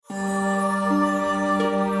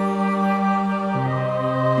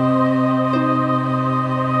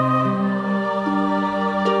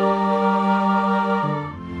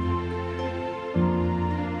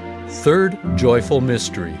Third joyful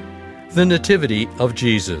mystery, the Nativity of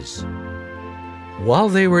Jesus. While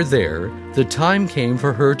they were there, the time came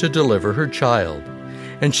for her to deliver her child,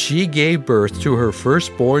 and she gave birth to her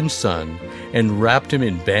firstborn son, and wrapped him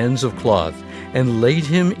in bands of cloth, and laid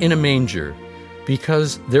him in a manger,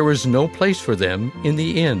 because there was no place for them in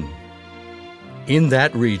the inn. In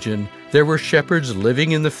that region there were shepherds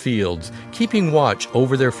living in the fields, keeping watch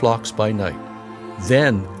over their flocks by night.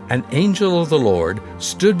 Then an angel of the Lord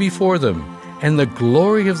stood before them, and the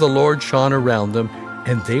glory of the Lord shone around them,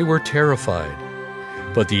 and they were terrified.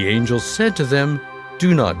 But the angel said to them,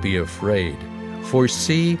 "Do not be afraid, for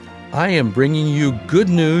see, I am bringing you good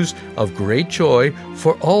news of great joy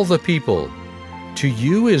for all the people. To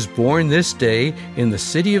you is born this day in the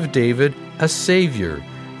city of David a Savior,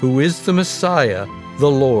 who is the Messiah,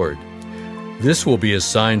 the Lord. This will be a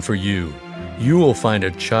sign for you. You will find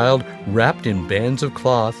a child wrapped in bands of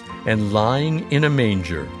cloth and lying in a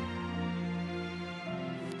manger."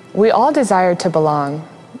 We all desire to belong,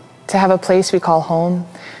 to have a place we call home,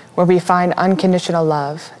 where we find unconditional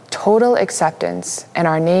love, total acceptance, and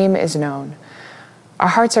our name is known. Our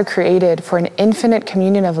hearts are created for an infinite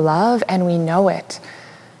communion of love, and we know it.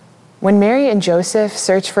 When Mary and Joseph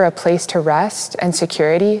searched for a place to rest and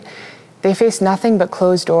security, they faced nothing but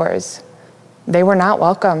closed doors. They were not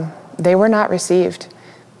welcome. They were not received.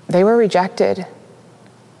 They were rejected.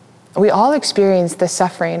 We all experience the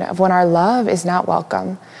suffering of when our love is not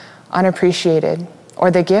welcome, unappreciated, or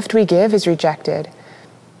the gift we give is rejected.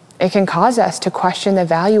 It can cause us to question the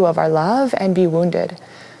value of our love and be wounded.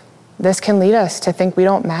 This can lead us to think we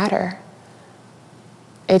don't matter.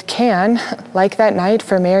 It can, like that night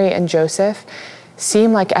for Mary and Joseph,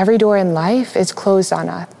 seem like every door in life is closed on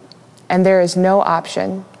us, and there is no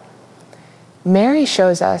option. Mary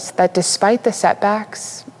shows us that despite the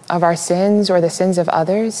setbacks of our sins or the sins of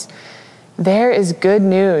others, there is good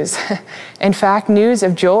news. In fact, news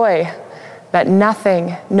of joy, that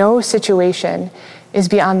nothing, no situation is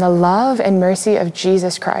beyond the love and mercy of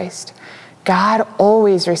Jesus Christ. God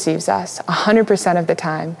always receives us 100% of the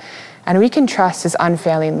time, and we can trust his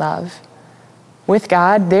unfailing love. With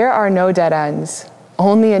God, there are no dead ends,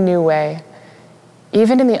 only a new way.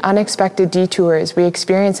 Even in the unexpected detours we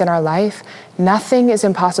experience in our life, nothing is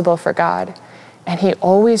impossible for God, and he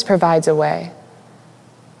always provides a way.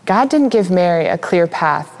 God didn't give Mary a clear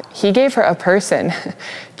path. He gave her a person,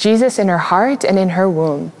 Jesus in her heart and in her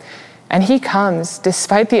womb. And he comes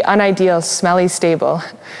despite the unideal, smelly stable.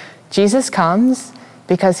 Jesus comes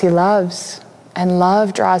because he loves, and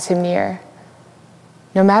love draws him near.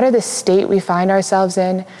 No matter the state we find ourselves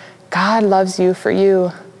in, God loves you for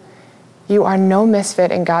you. You are no misfit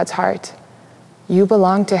in God's heart. You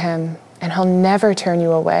belong to him, and he'll never turn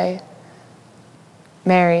you away.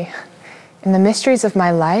 Mary, in the mysteries of my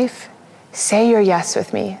life, say your yes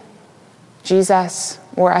with me. Jesus,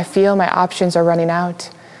 where I feel my options are running out,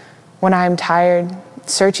 when I am tired,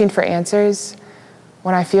 searching for answers,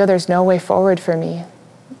 when I feel there's no way forward for me,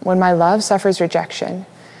 when my love suffers rejection,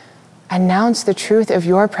 announce the truth of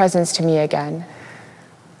your presence to me again.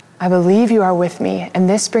 I believe you are with me, and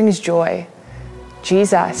this brings joy.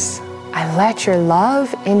 Jesus, I let your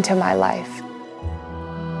love into my life.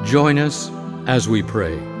 Join us as we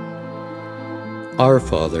pray. Our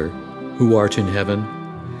Father, who art in heaven,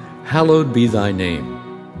 hallowed be thy name.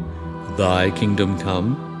 Thy kingdom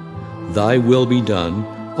come, thy will be done,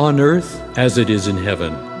 on earth as it is in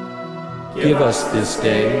heaven. Give us this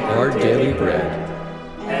day our daily bread,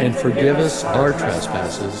 and forgive us our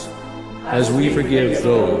trespasses, as we forgive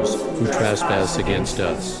those who trespass against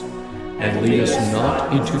us. And lead us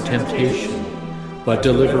not into temptation, but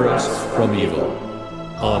deliver us from evil.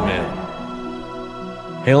 Amen.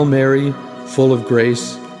 Hail Mary, full of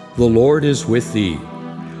grace, the Lord is with thee.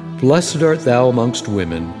 Blessed art thou amongst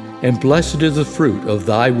women, and blessed is the fruit of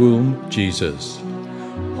thy womb, Jesus.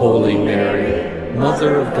 Holy Mary,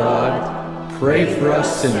 Mother of God, pray for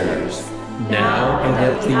us sinners, now and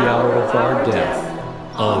at the hour of our death.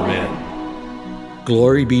 Amen.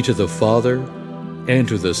 Glory be to the Father, and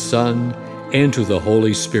to the Son, and to the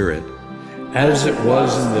Holy Spirit, as it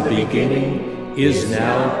was in the beginning, is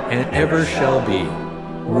now, and ever shall be,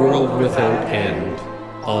 world without end.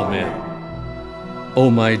 Amen.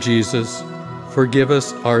 O my Jesus, forgive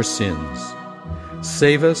us our sins.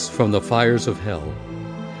 Save us from the fires of hell.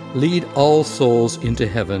 Lead all souls into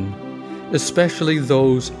heaven, especially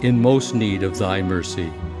those in most need of thy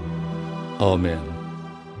mercy. Amen.